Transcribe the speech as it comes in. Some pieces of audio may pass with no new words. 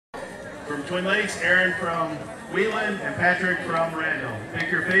from Twin Lakes, Aaron from Wheelan, and Patrick from Randall.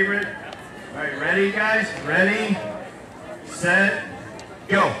 Pick your favorite. All right, ready, guys? Ready, set,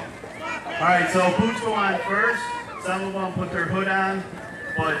 go. All right, so boots go on first. Some of them put their hood on,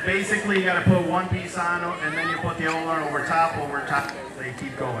 but basically you got to put one piece on, and then you put the other one over top. They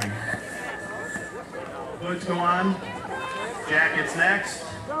keep going. Hoods go on. Jackets next.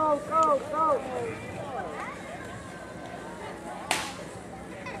 Go, go, go.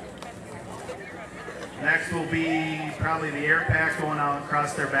 Next will be probably the air pack going out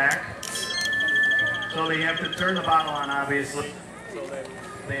across their back. So they have to turn the bottle on, obviously, so that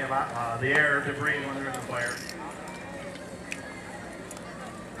they have the air to breathe when they're in the fire.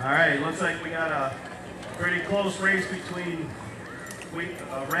 All right, looks like we got a pretty close race between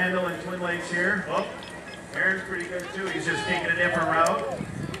Randall and Twin Lakes here. Oh, Aaron's pretty good too. He's just taking a different route.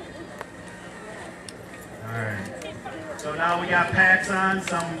 All right. So now we got packs on.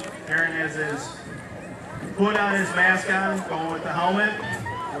 Aaron has his hood on, his mask on, going with the helmet.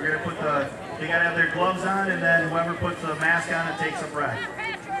 We're gonna put they gotta have their gloves on, and then whoever puts the mask on, it takes a breath.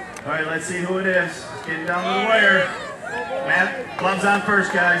 All right, let's see who it is. It's getting down to the wire. Matt, gloves on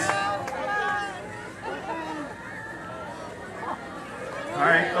first, guys. All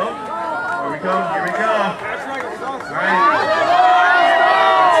right, oh, here we go, here we go. All right, let's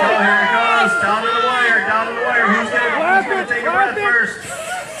go, here it goes, down to the wire, Who's gonna take a breath first?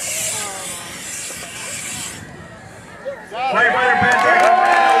 Firefighter Patrick,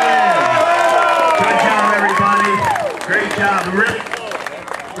 good job, everybody. Great job,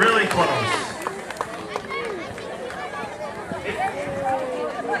 really close.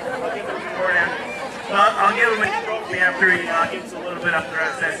 I'll give him a trophy after he gets a little bit up the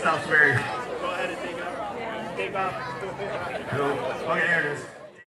rest. That stuff's very. Go ahead and take it up. Take off. Okay, there it is.